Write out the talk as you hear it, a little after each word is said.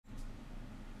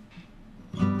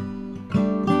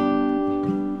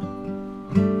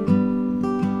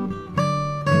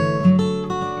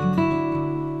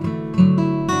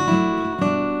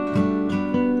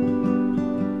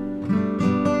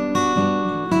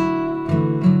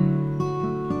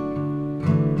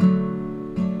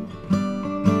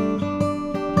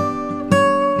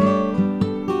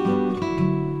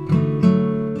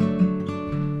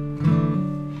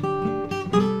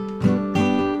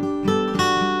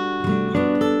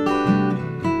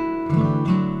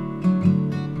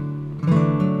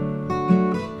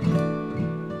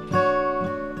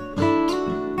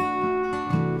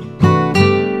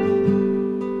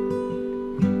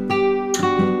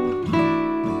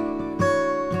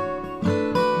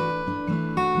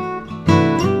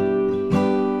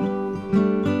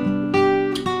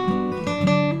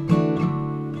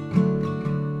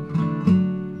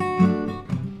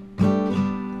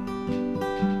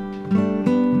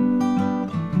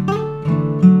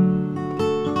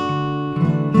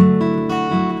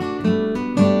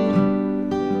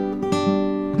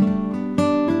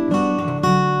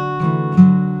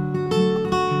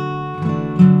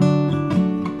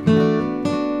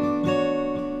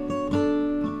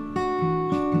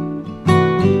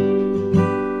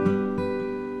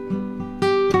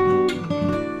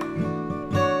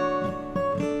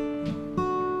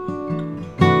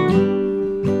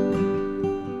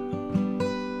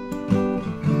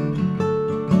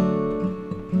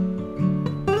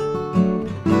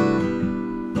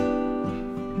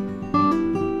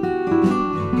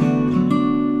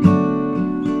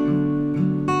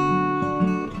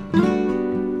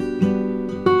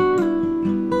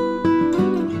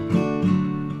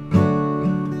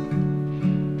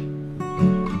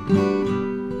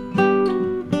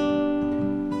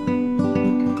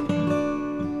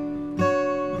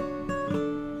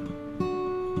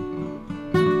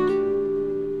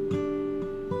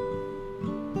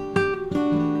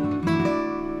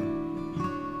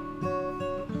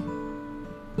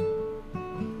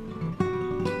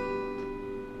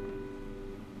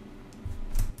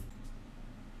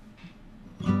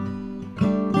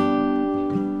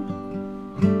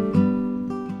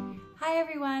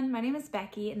My name is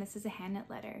Becky and this is a hand knit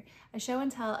letter, a show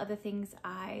and tell of the things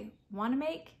I want to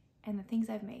make and the things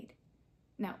I've made.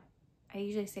 No, I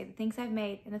usually say the things I've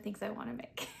made and the things I want to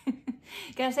make.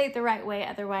 Gotta say it the right way,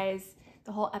 otherwise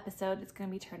the whole episode is going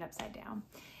to be turned upside down.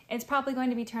 It's probably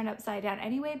going to be turned upside down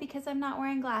anyway because I'm not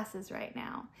wearing glasses right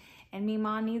now and me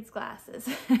mom needs glasses.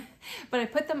 But I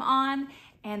put them on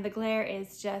and the glare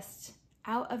is just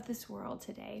out of this world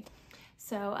today.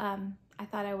 So I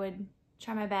thought I would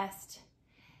try my best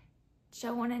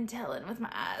showing and telling with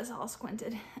my eyes all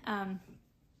squinted.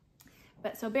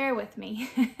 But so bear with me.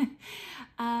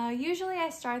 Usually I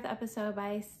start the episode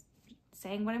by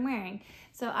saying what I'm wearing.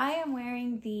 So I am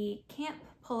wearing the Camp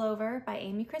Pullover by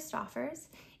Amy Christoffers.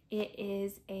 It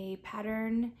is a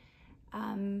pattern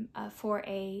for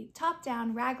a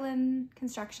top-down raglan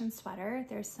construction sweater.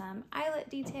 There's some eyelet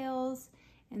details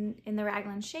in the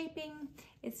raglan shaping.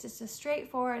 It's just a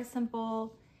straightforward,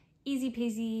 simple, easy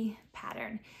peasy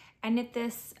pattern. I knit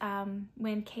this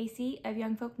when Casey of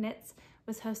Young Folk Knits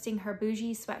was hosting her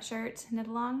bougie sweatshirt knit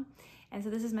along, and so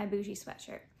this is my bougie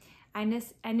sweatshirt. I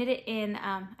knit it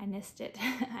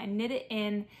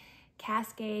in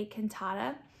Cascade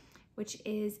Cantata, which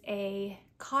is a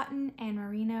cotton and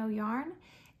merino yarn,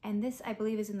 and this I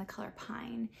believe is in the color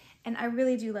Pine. And I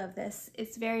really do love this.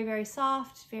 It's very, very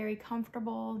soft, very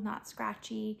comfortable, not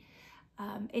scratchy.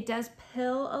 It does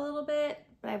pill a little bit,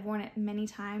 but I've worn it many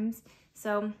times.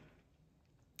 So,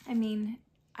 I mean,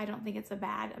 I don't think it's a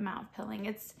bad amount of pilling.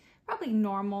 It's probably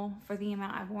normal for the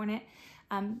amount I've worn it.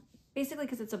 Basically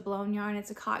because it's a blown yarn, it's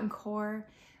a cotton core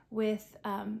with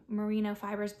merino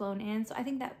fibers blown in. So I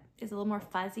think that is a little more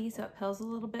fuzzy, so it pills a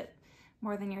little bit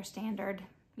more than your standard,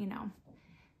 you know,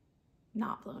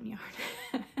 not blown yarn.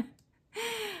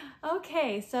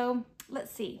 Okay, so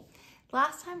let's see. The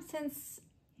last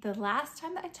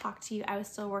time that I talked to you, I was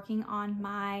still working on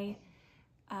my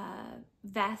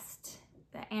vest,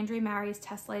 the Andrea Mowry's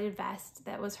tessellated vest.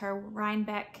 That was her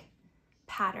Rhinebeck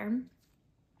pattern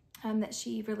that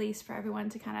she released for everyone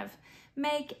to kind of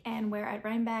make and wear at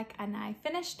Rhinebeck, and I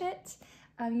finished it.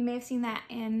 You may have seen that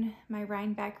in my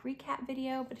Rhinebeck recap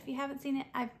video, but if you haven't seen it,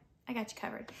 I got you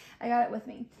covered. I got it with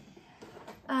me.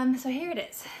 So here it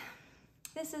is.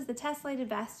 This is the tessellated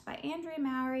vest by Andrea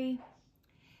Mowry.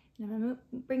 And I'm gonna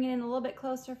bring it in a little bit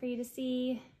closer for you to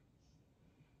see.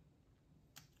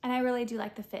 And I really do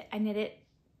like the fit. I knit it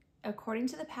according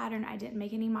to the pattern. I didn't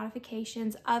make any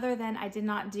modifications other than I did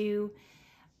not do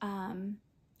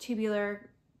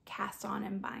tubular cast on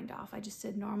and bind off. I just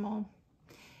did normal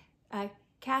I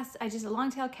just a long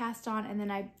tail cast on, and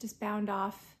then I just bound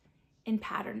off in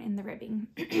pattern in the ribbing.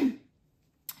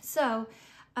 So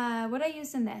what I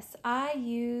used in this, I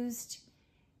used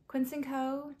Quince &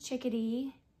 Co.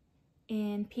 Chickadee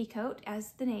in Peacoat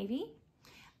as the navy.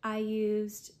 I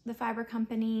used the Fiber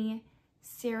Company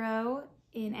Ciro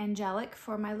in Angelic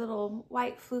for my little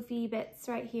white floofy bits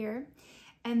right here.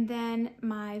 And then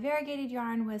my variegated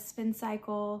yarn was Spin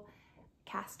Cycle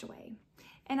Castaway.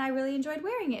 And I really enjoyed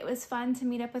wearing it. It was fun to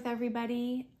meet up with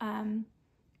everybody and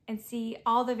see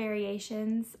all the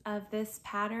variations of this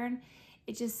pattern.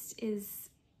 It just is,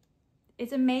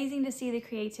 it's amazing to see the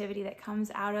creativity that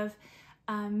comes out of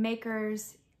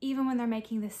makers even when they're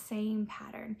making the same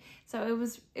pattern. So it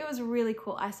was really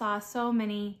cool. I saw so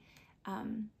many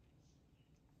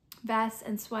vests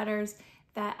and sweaters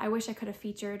that I wish I could have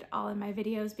featured all in my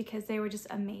videos because they were just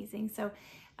amazing. So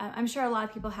I'm sure a lot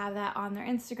of people have that on their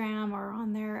Instagram or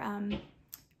on their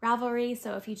Ravelry.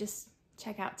 So if you just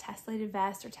check out tessellated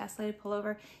vest or tessellated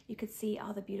pullover, you could see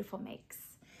all the beautiful makes.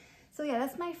 So yeah,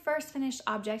 that's my first finished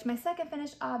object. My second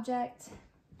finished object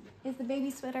is the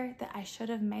baby sweater that I should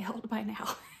have mailed by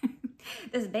now.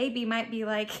 This baby might be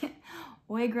like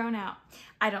way grown out.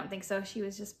 I don't think so. She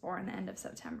was just born the end of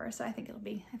September. So I think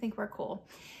I think we're cool.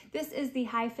 This is the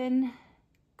Hyphen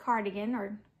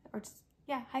cardigan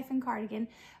Hyphen cardigan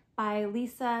by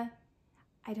Lisa.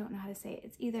 I don't know how to say it.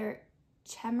 It's either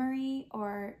Chemery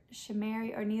or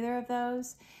Chemery or neither of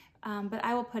those. But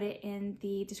I will put it in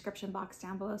the description box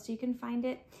down below so you can find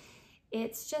it.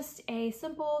 It's just a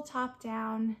simple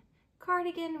top-down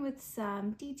cardigan with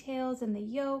some details in the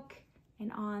yoke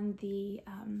and on the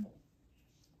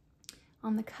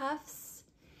cuffs.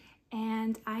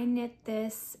 And I knit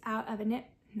this out of a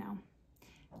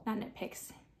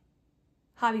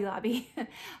Hobby Lobby.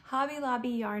 Hobby Lobby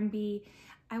yarn bee.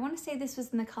 I want to say this was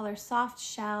in the color Soft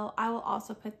Shell. I will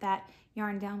also put that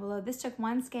yarn down below. This took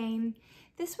one skein.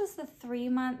 This was the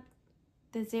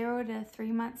 0 to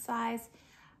 3 month size.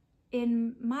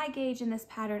 In my gauge in this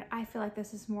pattern, I feel like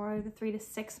this is more the 3 to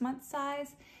 6 month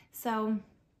size. So,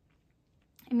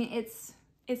 I mean, it's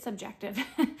it's subjective,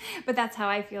 but that's how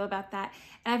I feel about that.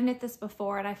 And I've knit this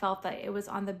before and I felt that it was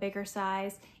on the bigger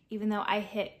size, even though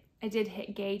I did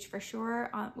hit gauge for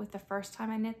sure with the first time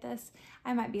I knit this.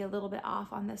 I might be a little bit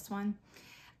off on this one.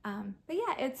 But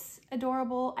yeah, it's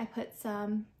adorable. I put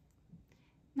some,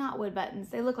 not wood buttons,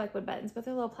 they look like wood buttons, but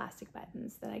they're little plastic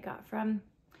buttons that I got from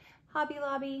Hobby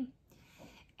Lobby.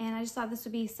 And I just thought this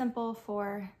would be simple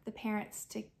for the parents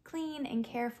to clean and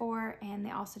care for, and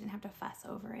they also didn't have to fuss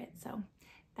over it. So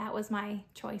that was my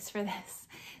choice for this.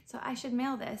 So I should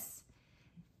mail this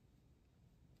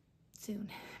soon,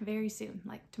 very soon,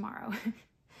 like tomorrow.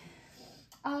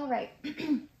 All right.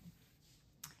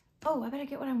 Oh, I better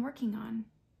get what I'm working on.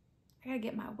 I gotta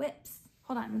get my whips.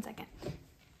 Hold on one second.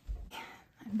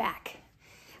 I'm back.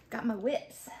 Got my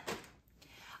whips.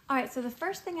 All right, so the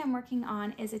first thing I'm working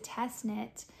on is a test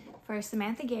knit for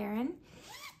Samantha Guerin,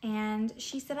 and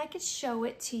she said I could show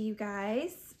it to you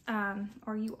guys,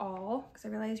 or you all, because I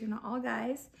realize you're not all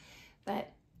guys,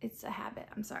 but it's a habit,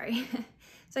 I'm sorry.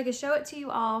 So I could show it to you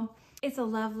all. It's a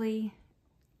lovely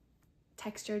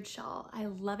textured shawl. I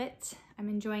love it. I'm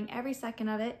enjoying every second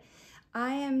of it.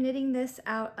 I am knitting this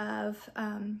out of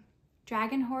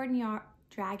Dragon Horde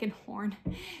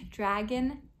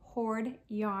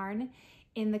yarn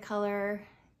in the color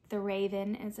The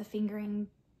Raven. It's a fingering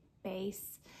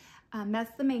base.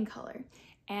 That's the main color.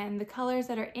 And the colors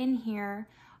that are in here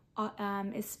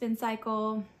is Spin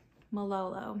Cycle,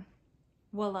 Wololo.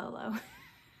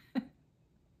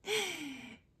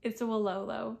 It's a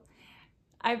Wololo.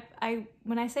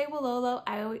 When I say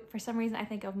Wololo, for some reason I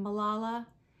think of Malala,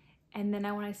 and then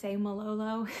when I say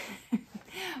Malolo,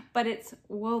 but it's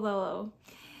Wololo.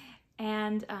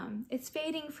 And it's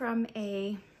fading from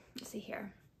a, let's see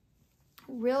here,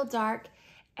 real dark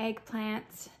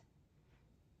eggplant,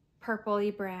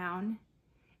 purpley brown.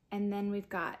 And then we've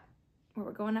got, where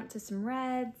we're going up to some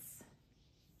reds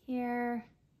here.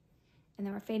 And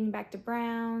then we're fading back to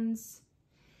browns.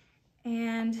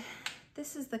 And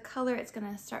this is the color it's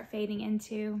gonna start fading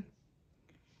into.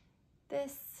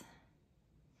 This.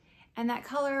 And that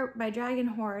color by Dragon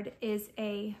Horde is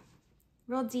a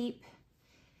real deep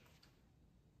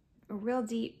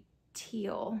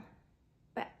teal,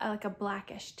 but like a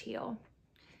blackish teal.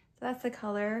 So that's the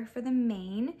color for the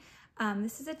main.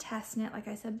 This is a test knit, like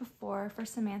I said before, for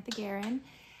Samantha Guerin,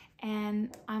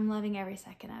 and I'm loving every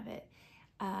second of it.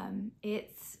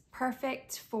 It's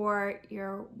perfect for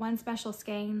your one special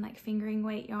skein, like fingering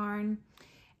weight yarn,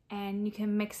 and you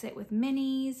can mix it with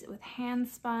minis, with hand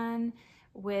spun,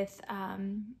 with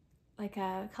like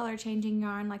a color changing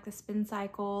yarn like the Spin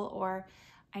Cycle, or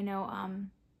I know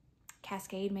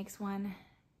Cascade makes one,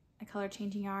 a color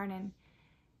changing yarn, and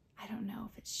I don't know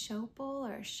if it's Schopel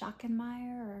or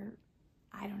Schockenmeyer, or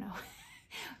I don't know.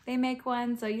 They make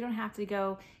one, so you don't have to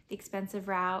go the expensive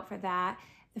route for that.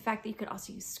 The fact that you could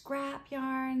also use scrap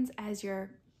yarns as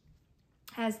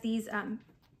these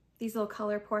little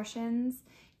color portions.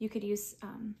 You could use,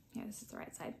 yeah, this is the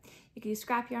right side. You could use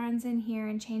scrap yarns in here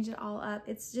and change it all up.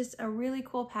 It's just a really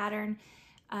cool pattern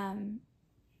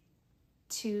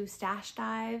to stash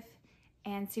dive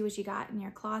and see what you got in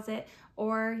your closet,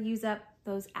 or use up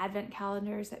those advent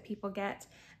calendars that people get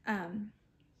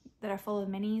that are full of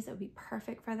minis. It would be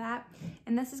perfect for that.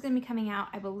 And this is gonna be coming out,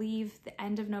 I believe, the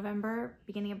end of November,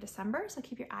 beginning of December, so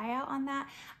keep your eye out on that.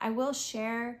 I will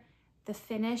share the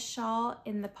finished shawl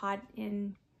in the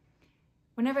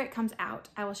whenever it comes out,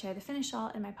 I will share the finished shawl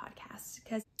in my podcast,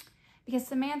 because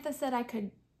Samantha said I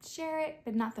could share it,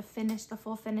 but not the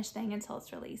full finished thing until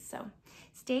it's released. So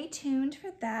stay tuned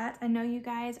for that. I know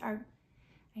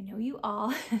you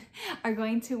all are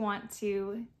going to want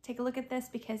to take a look at this,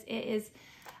 because it is,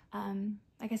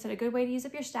 like I said, a good way to use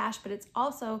up your stash, but it's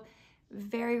also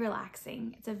very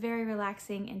relaxing. It's a very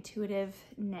relaxing, intuitive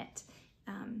knit.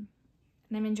 And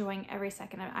I'm enjoying every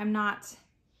second of it. I'm not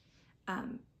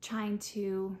trying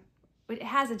to, it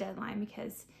has a deadline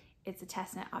because it's a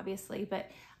test knit, obviously,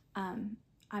 but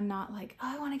I'm not like,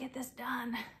 oh, I want to get this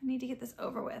done. I need to get this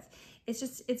over with.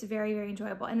 It's very, very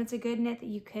enjoyable. And it's a good knit that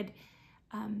you could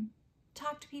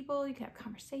talk to people, you could have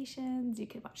conversations, you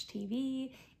could watch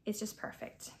TV. It's just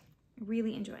perfect.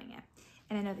 Really enjoying it.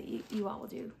 And I know that you all will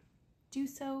do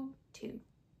so too.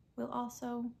 Will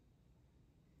also,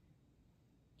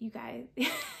 you guys,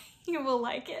 you will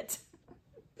like it.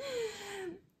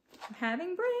 I'm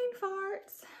having brain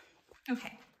farts.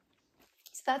 Okay,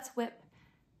 so that's whip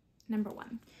number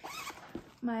 1.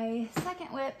 My second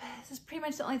whip, this is pretty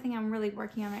much the only thing I'm really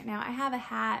working on right now. I have a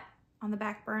hat on the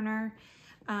back burner.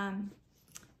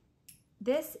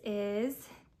 This is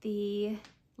the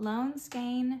Lone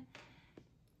Skein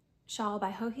shawl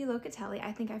by Joji Locatelli.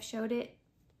 I think I've showed it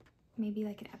maybe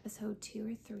like an episode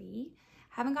 2 or 3.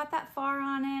 Haven't got that far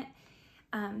on it.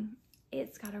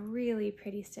 It's got a really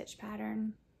pretty stitch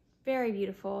pattern. Very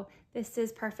beautiful. This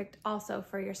is perfect also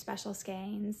for your special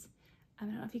skeins. I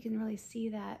don't know if you can really see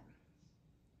that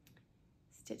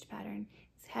stitch pattern.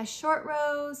 It has short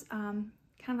rows, kind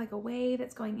of like a wave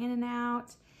that's going in and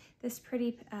out. This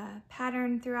pretty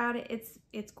pattern throughout it.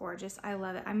 It's gorgeous. I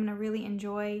love it. I'm gonna really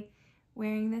enjoy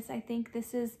wearing this. I think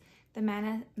this is the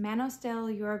Mano Style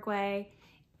Uruguay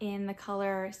in the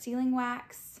color Sealing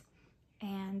Wax,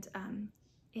 and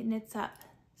it knits up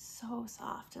so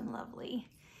soft and lovely.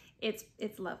 It's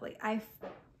lovely. I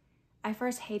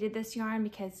first hated this yarn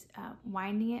because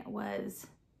winding it was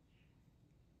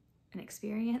an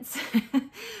experience,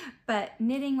 but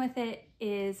knitting with it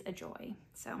is a joy.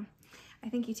 So I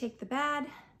think you take the bad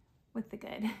with the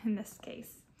good in this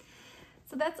case.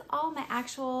 So that's all my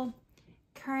actual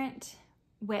current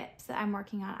whips that I'm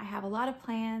working on. I have a lot of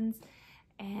plans,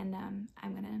 and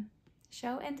I'm gonna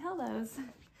show and tell those.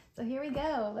 So here we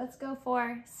go. Let's go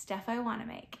for stuff I want to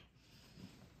make.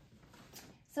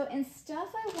 So in stuff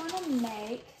I want to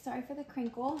make, sorry for the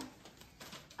crinkle,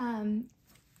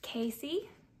 Casey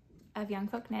of Young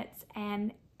Folk Knits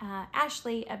and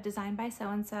Ashley of Design by So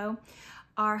and So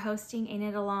are hosting a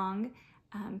knit along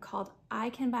called I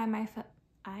Can Buy Myself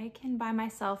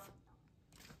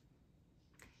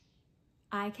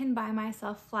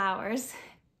Flowers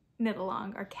knit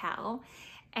along, or CAL,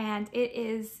 and it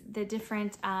is the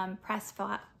different pressed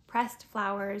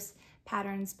flowers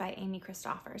patterns by Amy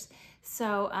Christoffers.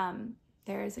 So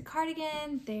there's a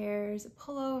cardigan, there's a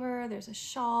pullover, there's a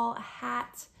shawl, a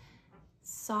hat,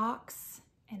 socks,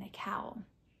 and a cowl.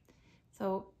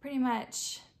 So pretty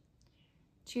much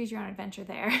choose your own adventure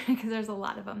there because there's a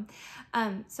lot of them.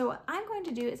 So what I'm going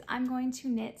to do is I'm going to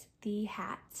knit the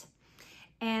hat.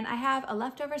 And I have a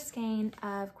leftover skein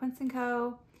of Quince &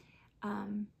 Co.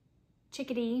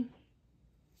 Chickadee.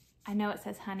 I know it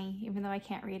says honey, even though I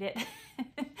can't read it.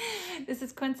 This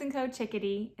is Quince & Co.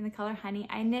 Chickadee in the color honey.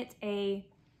 I knit a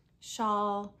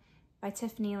shawl by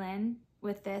Tiffany Lynn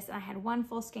with this, and I had one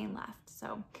full skein left.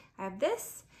 So I have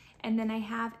this, and then I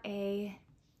have a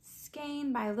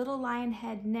skein by Little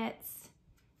Lionhead Knits.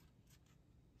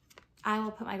 I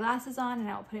will put my glasses on and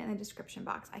I will put it in the description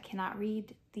box. I cannot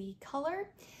read the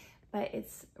color, but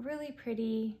it's really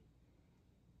pretty,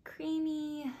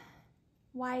 creamy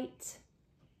white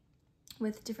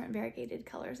with different variegated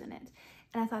colors in it.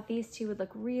 And I thought these two would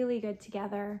look really good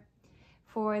together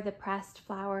for the pressed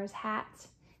flowers hat.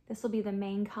 This will be the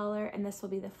main color, and this will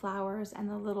be the flowers, and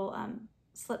the little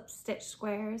slip stitch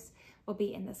squares will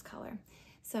be in this color.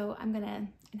 So I'm gonna, and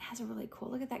it has a really cool,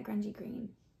 look at that grungy green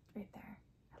right there.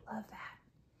 I love that.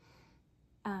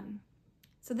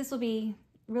 So this will be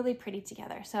really pretty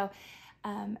together. So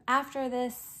after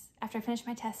I finish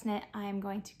my test knit, I'm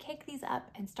going to cake these up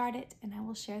and start it, and I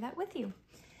will share that with you.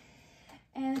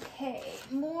 Okay,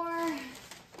 more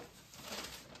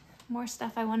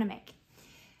stuff I want to make.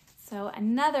 So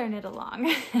another knit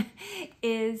along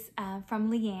is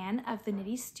from Leanne of the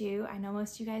Knitty Stew. I know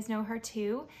most of you guys know her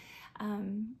too.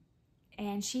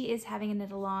 And she is having a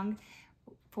knit along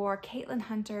for Caitlin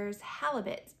Hunter's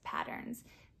halibut patterns.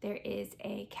 There is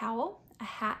a cowl, a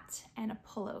hat, and a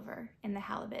pullover in the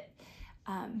halibut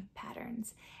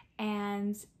patterns.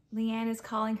 And Leanne is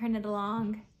calling her knit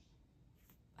along,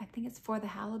 I think it's for the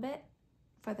halibut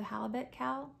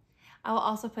cowl. I will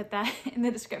also put that in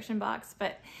the description box,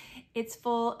 but it's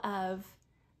full of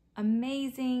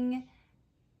amazing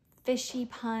fishy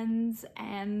puns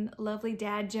and lovely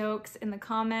dad jokes in the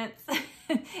comments.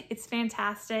 It's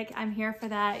fantastic. I'm here for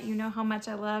that. You know how much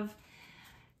I love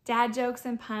dad jokes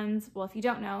and puns. Well, if you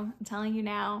don't know, I'm telling you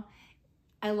now,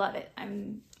 I love it.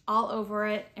 I'm all over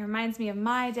it. It reminds me of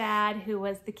my dad, who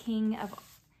was the king of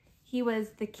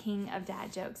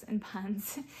dad jokes and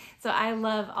puns. So I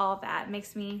love all of that. It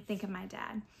makes me think of my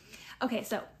dad. Okay,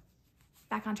 so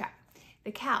back on track.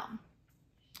 The cowl.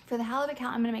 For the halibut cowl,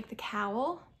 I'm gonna make the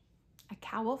cowl, a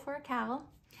cowl for a cowl.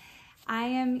 I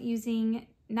am using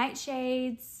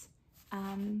Nightshades.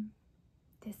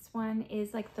 This one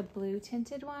is like the blue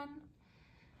tinted one.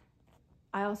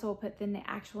 I also will put the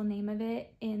actual name of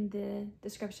it in the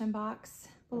description box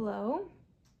below.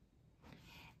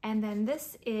 And then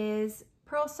this is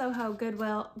Pearl Soho Good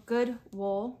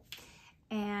Wool,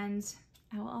 and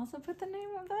I will also put the name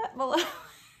of that below.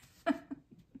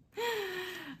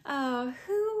 Oh,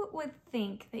 who would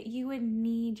think that you would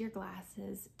need your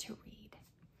glasses to read?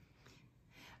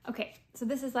 Okay, so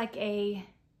this is like a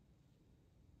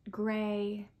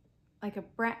gray, like a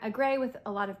gray with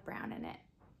a lot of brown in it,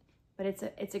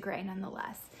 but it's a gray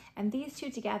nonetheless. And these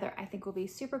two together I think will be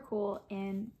super cool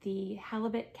in the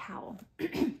halibut cowl.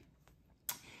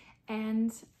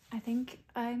 And I think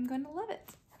I'm going to love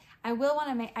it. I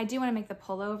do want to make the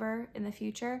pullover in the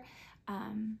future,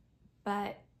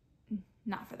 but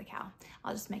not for the cowl.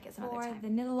 I'll just make it some other time. For the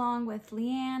knit along with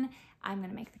Leanne, I'm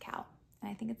going to make the cowl, and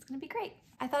I think it's going to be great.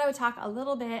 I thought I would talk a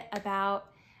little bit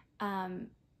about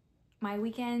my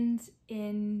weekend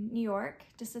in New York,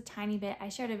 just a tiny bit. I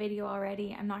shared a video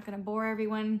already. I'm not going to bore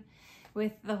everyone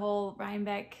with the whole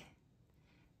Rhinebeck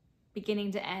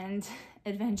beginning to end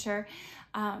adventure,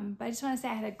 but I just want to say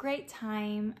I had a great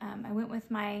time. I went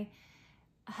with my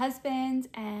husband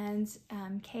and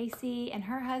Casey and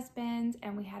her husband,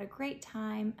 and we had a great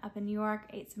time up in New York,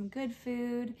 ate some good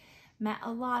food, met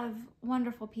a lot of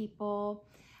wonderful people.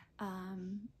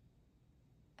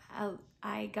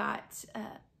 I got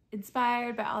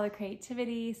inspired by all the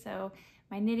creativity, so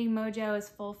my knitting mojo is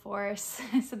full force.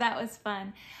 So that was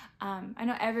fun. I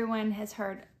know everyone has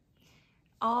heard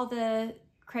all the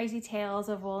crazy tales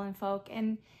of woolen folk,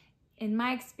 and in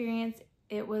my experience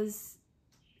it was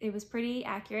pretty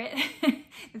accurate.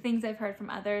 The things I've heard from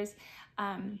others.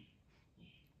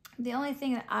 The only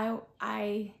thing that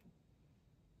I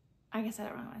guess I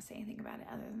don't really want to say anything about it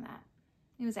other than that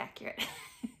it was accurate.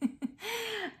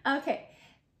 Okay,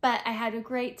 but I had a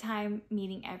great time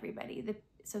meeting everybody.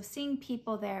 So seeing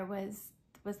people there was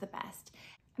the best.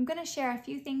 I'm gonna share a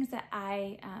few things that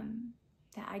I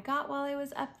got while I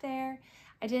was up there.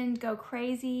 I didn't go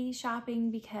crazy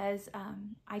shopping because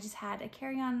I just had a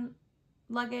carry-on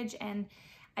luggage, and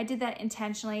I did that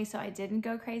intentionally, so I didn't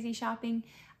go crazy shopping.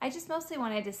 I just mostly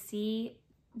wanted to see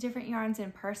different yarns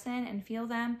in person and feel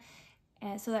them,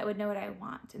 and so that I would know what I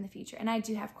want in the future. And I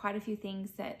do have quite a few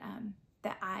things that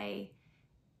I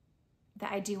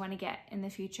do want to get in the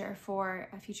future for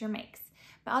future makes.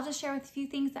 But I'll just share with a few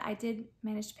things that I did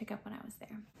manage to pick up when I was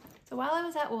there. So while I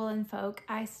was at Woolen Folk,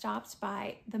 I stopped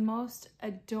by the most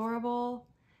adorable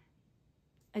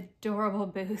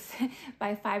booth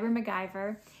by Fiber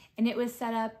MacGyver, and it was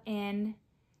set up in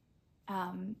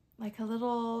like a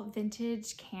little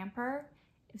vintage camper.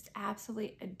 It was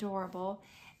absolutely adorable,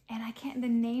 and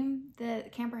the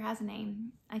camper has a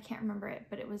name. I can't remember it,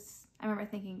 but I remember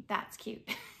thinking, that's cute.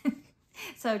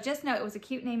 So just know it was a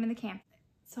cute name in the camp.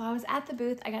 So I was at the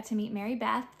booth. I got to meet Mary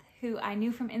Beth, who I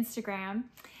knew from Instagram,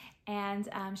 and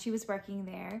she was working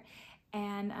there.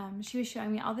 And she was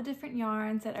showing me all the different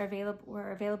yarns that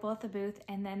were available at the booth.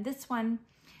 And then this one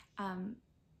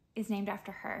is named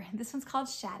after her. This one's called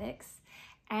Shaddix,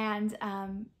 and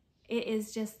it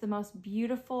is just the most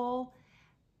beautiful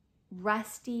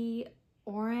rusty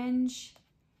orange,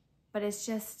 but it's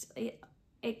just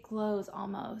it glows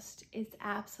almost. It's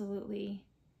absolutely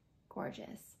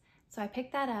gorgeous. So I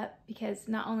picked that up because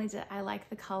not only did I like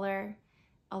the color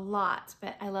a lot,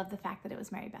 but I love the fact that it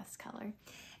was Mary Beth's color.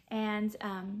 And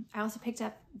I also picked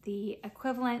up the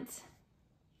equivalent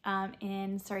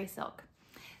in Surrey Silk.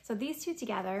 So these two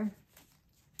together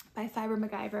by Fiber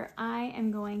MacGyver, I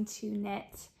am going to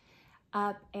knit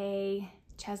up a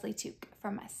Chesley toque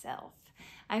for myself.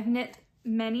 I've knit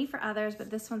many for others, but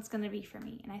this one's gonna be for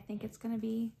me, and I think it's gonna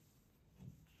be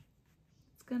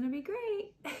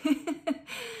great.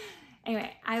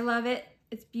 Anyway, I love it.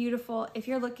 It's beautiful. If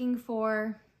you're looking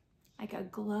for like a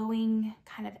glowing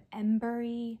kind of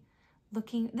embery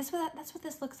looking, that's what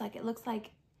this looks like. It looks like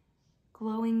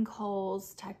glowing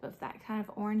coals, type of that kind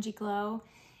of orangey glow.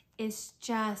 It's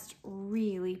just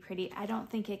really pretty. I don't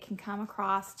think it can come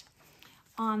across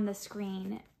on the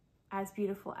screen as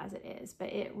beautiful as it is,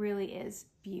 but it really is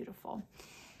beautiful.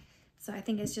 So I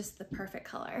think it's just the perfect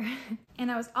color.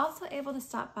 And I was also able to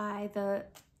stop by the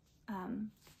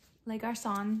Les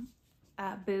Garçons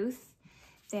booth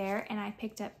there, and I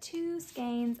picked up 2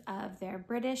 skeins of their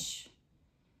British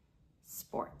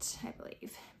Sport, I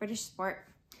believe. British Sport.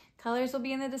 Colors will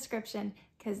be in the description,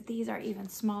 because these are even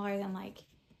smaller than like,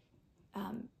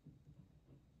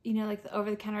 you know, like the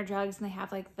over-the-counter drugs, and they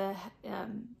have like the,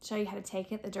 show you how to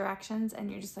take it, the directions, and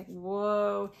you're just like,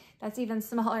 whoa, that's even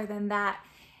smaller than that.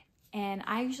 And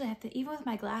I usually have to, even with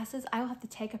my glasses, I will have to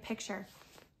take a picture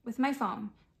with my phone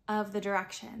of the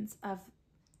directions of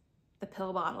the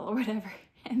pill bottle or whatever.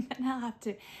 And then I'll have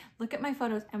to look at my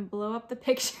photos and blow up the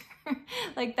picture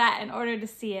like that in order to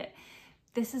see it.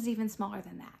 This is even smaller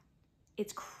than that.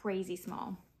 It's crazy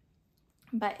small,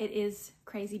 but it is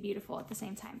crazy beautiful at the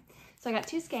same time. So I got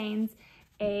 2 skeins,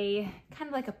 a kind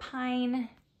of like a pine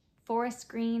forest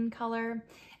green color,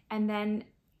 and then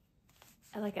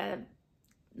like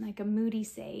a moody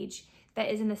sage that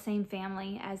is in the same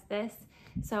family as this.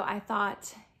 So I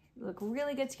thought look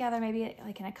really good together, maybe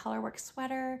like in a colorwork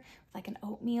sweater, with like an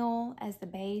oatmeal as the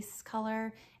base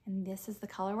color, and this is the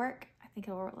colorwork. I think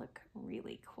it will look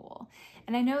really cool.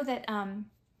 And I know that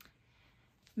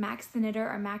Max the Knitter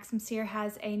or Maxim Seer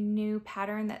has a new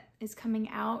pattern that is coming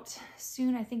out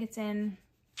soon. I think it's in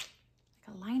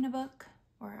like a line book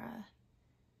or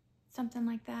something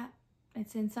like that.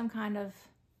 It's in some kind of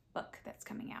book that's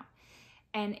coming out.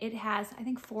 And it has, I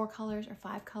think, 4 colors or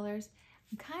 5 colors.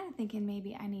 I'm kind of thinking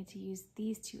maybe I need to use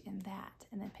these 2 in that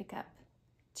and then pick up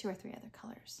 2 or 3 other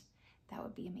colors. That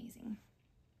would be amazing.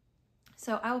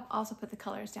 So I will also put the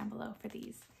colors down below for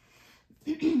these.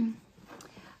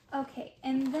 Okay,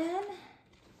 and then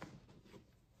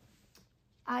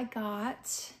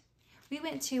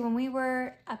when we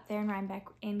were up there in Rhinebeck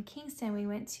in Kingston, we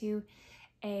went to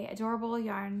a adorable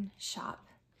yarn shop,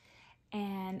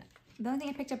 and the only thing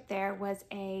I picked up there was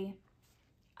I've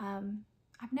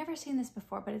never seen this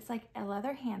before, but it's like a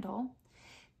leather handle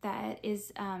that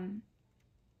is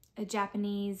a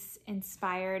Japanese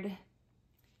inspired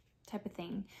type of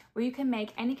thing where you can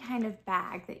make any kind of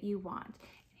bag that you want.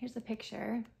 Here's a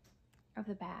picture of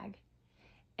the bag.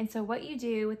 And so what you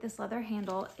do with this leather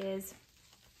handle is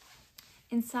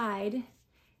inside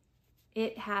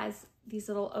it has these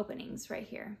little openings right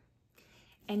here.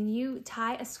 And you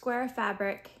tie a square of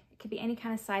fabric, it could be any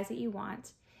kind of size that you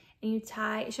want, and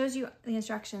it shows you the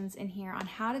instructions in here on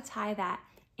how to tie that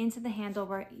into the handle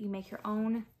where you make your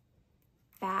own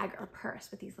bag or purse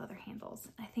with these leather handles.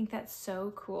 I think that's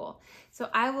so cool. So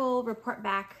I will report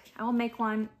back. I will make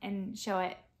one and show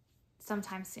it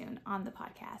sometime soon on the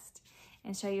podcast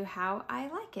and show you how I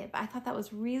like it. But I thought that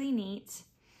was really neat.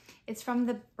 It's from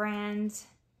the brand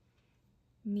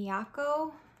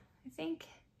Miyako, I think.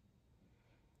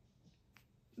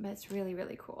 But it's really,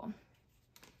 really cool.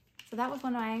 So that was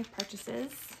one of my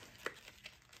purchases.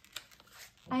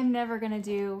 I'm never gonna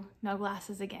do no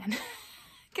glasses again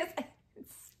because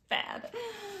it's bad.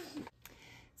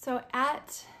 So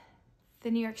at the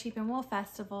New York Sheep and Wool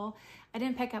Festival, I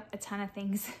didn't pick up a ton of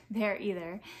things there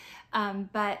either,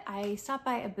 but I stopped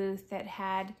by a booth that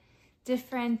had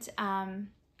different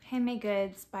handmade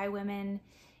goods by women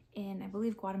in, I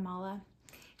believe, Guatemala,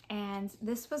 and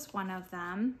this was one of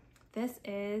them. This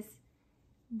is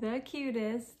the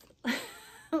cutest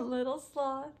little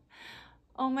sloth.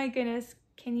 Oh my goodness,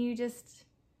 you just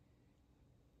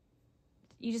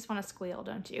want to squeal,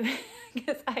 don't you?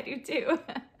 Because I do too.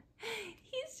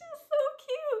 He's just so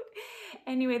cute.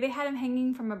 Anyway, they had him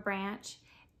hanging from a branch,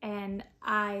 and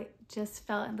I just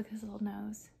fell, and look at his little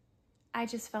nose. I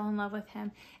just fell in love with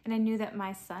him, and I knew that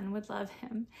my son would love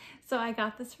him. So I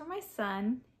got this for my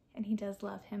son, and he does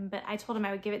love him, but I told him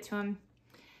I would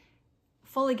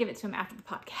fully give it to him after the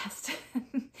podcast.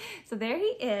 So there he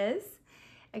is.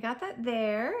 I got that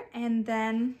there, and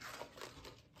then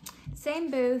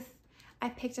same booth, I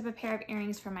picked up a pair of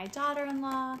earrings for my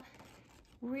daughter-in-law.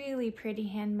 Really pretty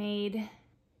handmade.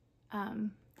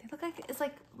 They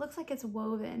looks like it's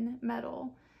woven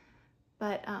metal,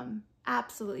 but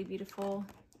absolutely beautiful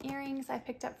earrings I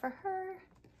picked up for her.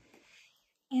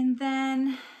 And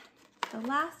then the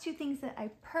last 2 things that I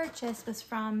purchased was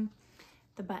from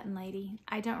the button lady.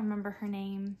 I don't remember her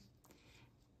name.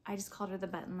 I just called her the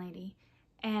button lady.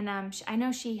 And I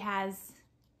know she has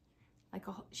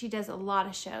she does a lot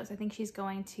of shows. I think she's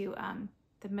going to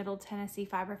the Middle Tennessee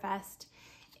Fiber Fest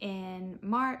in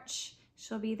March.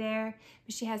 She'll be there,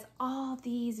 but she has all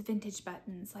these vintage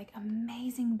buttons, like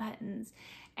amazing buttons.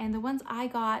 And the ones I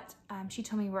got, she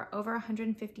told me were over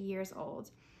 150 years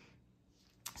old.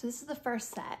 So this is the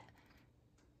first set.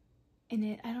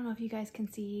 And I don't know if you guys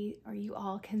can see, or you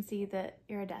all can see the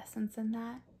iridescence in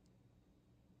that.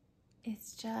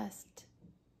 It's just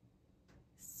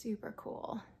super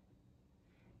cool.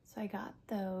 So I got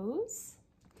those.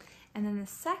 And then the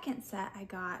second set I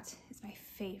got is my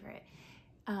favorite.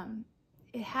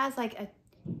 It has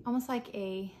almost like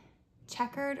a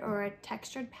checkered or a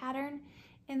textured pattern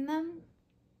in them.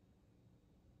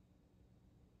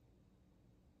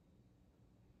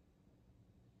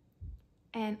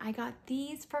 And I got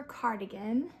these for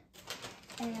cardigan,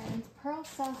 and Pearl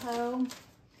Soho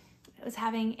was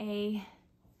having a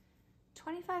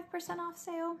 25% off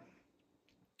sale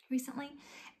recently.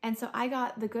 And so I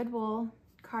got the Good Wool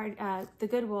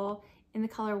in the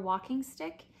color Walking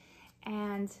Stick,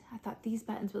 and I thought these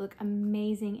buttons would look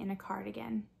amazing in a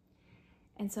cardigan.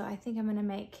 And so I think I'm gonna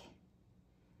make,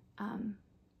 I'm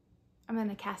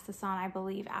gonna cast this on, I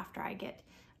believe, after I get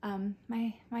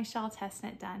my shawl test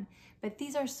knit done. But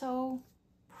these are so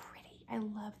pretty. I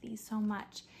love these so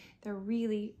much. They're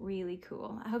really, really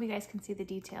cool. I hope you guys can see the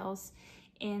details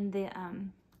in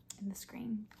the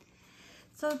screen.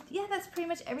 So yeah, that's pretty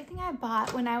much everything I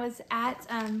bought. When I was at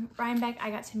Rhinebeck,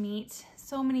 I got to meet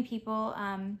so many people.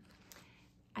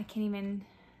 I can't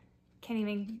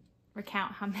even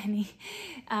recount how many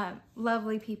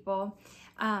lovely people.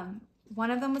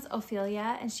 One of them was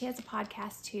Ophelia, and she has a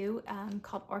podcast too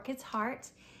called Orchid's Heart,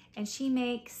 and she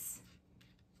makes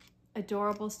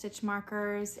adorable stitch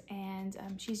markers, and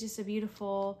she's just a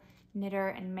beautiful knitter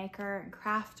and maker and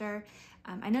crafter.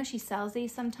 I know she sells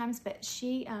these sometimes, but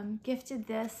she gifted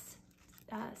this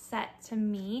set to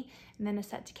me, and then a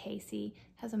set to Casey.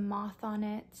 It has a moth on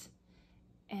it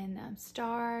and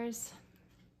stars.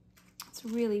 It's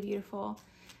really beautiful.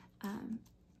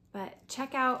 But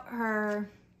check out her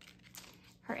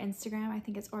Instagram. I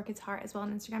think it's Orchid's Heart as well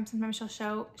on Instagram. Sometimes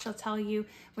she'll tell you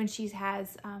when she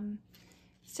has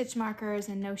stitch markers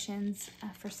and notions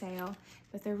for sale,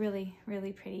 but they're really,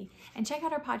 really pretty. And check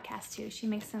out her podcast too. She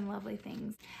makes some lovely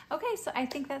things. Okay, so I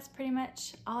think that's pretty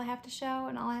much all I have to show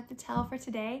and all I have to tell for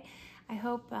today. I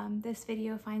hope this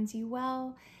video finds you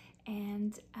well,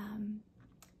 and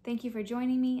thank you for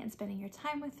joining me and spending your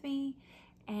time with me.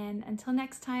 And until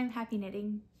next time, happy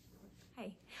knitting.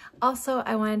 Hi. Also,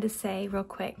 I wanted to say real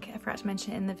quick, I forgot to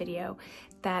mention in the video,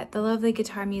 that the lovely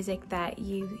guitar music that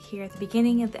you hear at the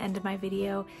beginning and the end of my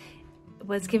video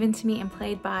was given to me and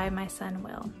played by my son,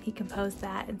 Will. He composed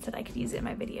that and said I could use it in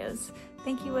my videos.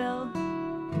 Thank you,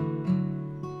 Will.